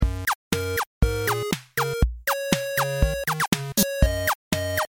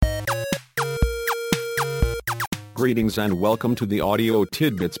Greetings and welcome to the Audio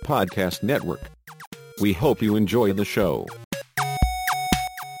TidBits Podcast Network. We hope you enjoy the show.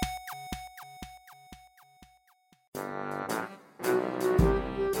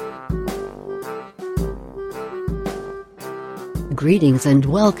 Greetings and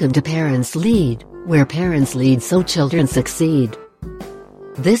welcome to Parents Lead, where parents lead so children succeed.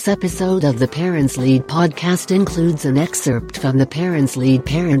 This episode of the Parents Lead podcast includes an excerpt from the Parents Lead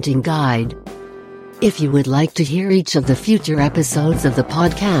Parenting Guide. If you would like to hear each of the future episodes of the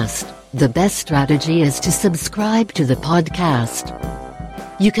podcast, the best strategy is to subscribe to the podcast.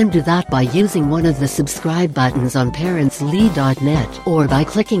 You can do that by using one of the subscribe buttons on parentslead.net or by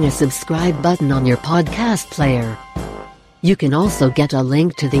clicking a subscribe button on your podcast player. You can also get a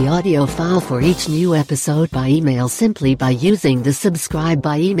link to the audio file for each new episode by email simply by using the subscribe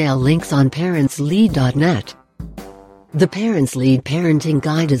by email links on parentslead.net. The Parents Lead Parenting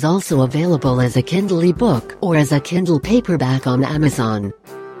Guide is also available as a Kindle ebook or as a Kindle paperback on Amazon.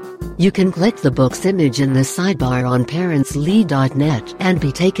 You can click the book's image in the sidebar on parentslead.net and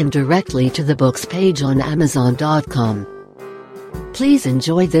be taken directly to the book's page on Amazon.com. Please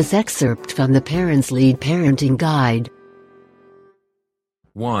enjoy this excerpt from the Parents Lead Parenting Guide.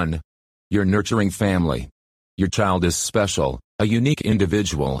 1. Your nurturing family. Your child is special, a unique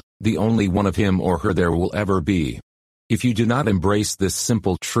individual, the only one of him or her there will ever be. If you do not embrace this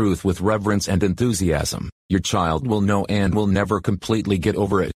simple truth with reverence and enthusiasm, your child will know and will never completely get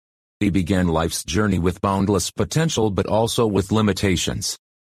over it. He began life's journey with boundless potential but also with limitations.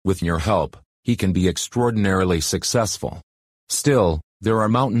 With your help, he can be extraordinarily successful. Still, there are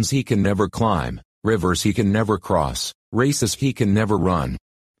mountains he can never climb, rivers he can never cross, races he can never run.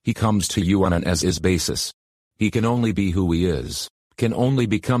 He comes to you on an as-is basis. He can only be who he is, can only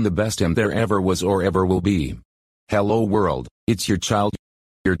become the best him there ever was or ever will be. Hello world, it's your child.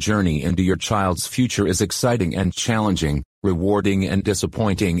 Your journey into your child's future is exciting and challenging, rewarding and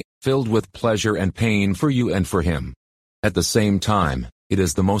disappointing, filled with pleasure and pain for you and for him. At the same time, it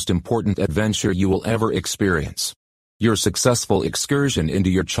is the most important adventure you will ever experience. Your successful excursion into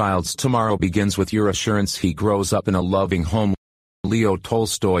your child's tomorrow begins with your assurance he grows up in a loving home. Leo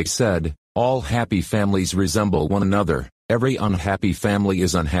Tolstoy said, "All happy families resemble one another, every unhappy family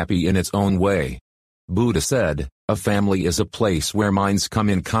is unhappy in its own way." Buddha said, "A family is a place where minds come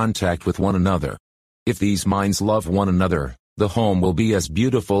in contact with one another. If these minds love one another, the home will be as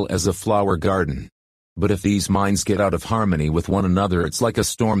beautiful as a flower garden. But if these minds get out of harmony with one another, it's like a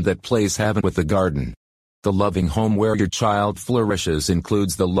storm that plays havoc with the garden." The loving home where your child flourishes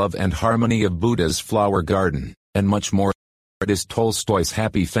includes the love and harmony of Buddha's flower garden, and much more. It is Tolstoy's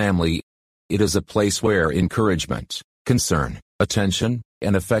happy family. It is a place where encouragement, concern, attention,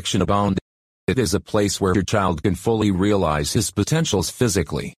 and affection abound. It is a place where your child can fully realize his potentials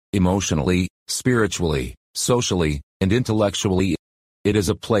physically, emotionally, spiritually, socially, and intellectually. It is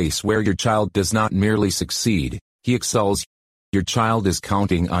a place where your child does not merely succeed, he excels. Your child is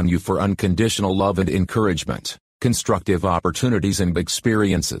counting on you for unconditional love and encouragement, constructive opportunities and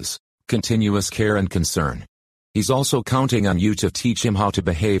experiences, continuous care and concern. He's also counting on you to teach him how to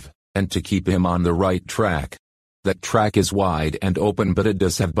behave, and to keep him on the right track. That track is wide and open, but it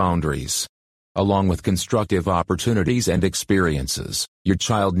does have boundaries. Along with constructive opportunities and experiences, your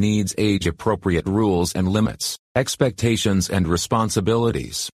child needs age-appropriate rules and limits, expectations and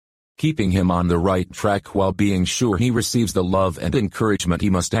responsibilities. Keeping him on the right track while being sure he receives the love and encouragement he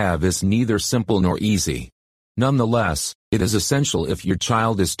must have is neither simple nor easy. Nonetheless, it is essential if your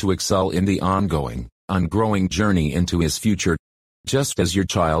child is to excel in the ongoing, growing journey into his future. Just as your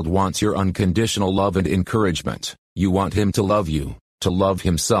child wants your unconditional love and encouragement, you want him to love you, to love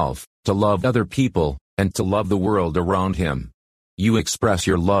himself, to love other people, and to love the world around him. You express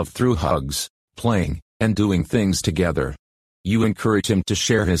your love through hugs, playing, and doing things together. You encourage him to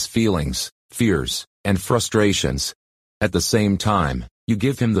share his feelings, fears, and frustrations. At the same time, you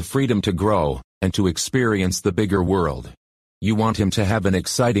give him the freedom to grow, and to experience the bigger world. You want him to have an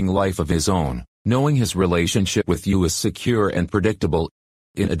exciting life of his own, knowing his relationship with you is secure and predictable.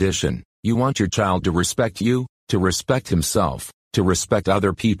 In addition, you want your child to respect you, to respect himself, to respect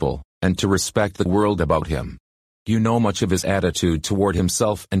other people, and to respect the world about him. You know much of his attitude toward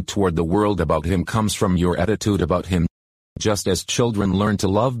himself and toward the world about him comes from your attitude about him. Just as children learn to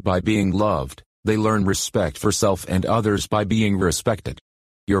love by being loved, they learn respect for self and others by being respected.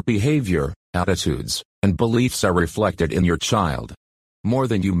 Your behavior, attitudes, and beliefs are reflected in your child. More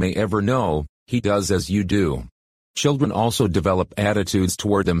than you may ever know, he does as you do. Children also develop attitudes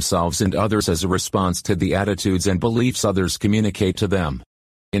toward themselves and others as a response to the attitudes and beliefs others communicate to them.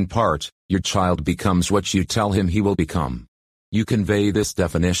 In part, your child becomes what you tell him he will become. You convey this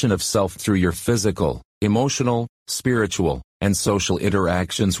definition of self through your physical, emotional, spiritual, and social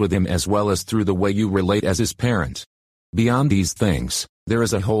interactions with him, as well as through the way you relate as his parent. Beyond these things, there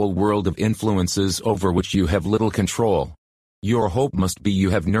is a whole world of influences over which you have little control. Your hope must be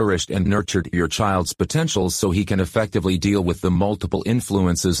you have nourished and nurtured your child's potentials so he can effectively deal with the multiple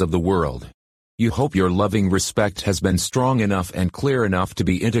influences of the world. You hope your loving respect has been strong enough and clear enough to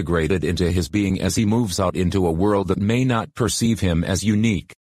be integrated into his being as he moves out into a world that may not perceive him as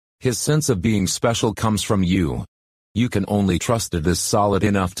unique. His sense of being special comes from you. You can only trust it is solid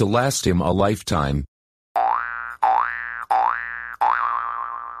enough to last him a lifetime,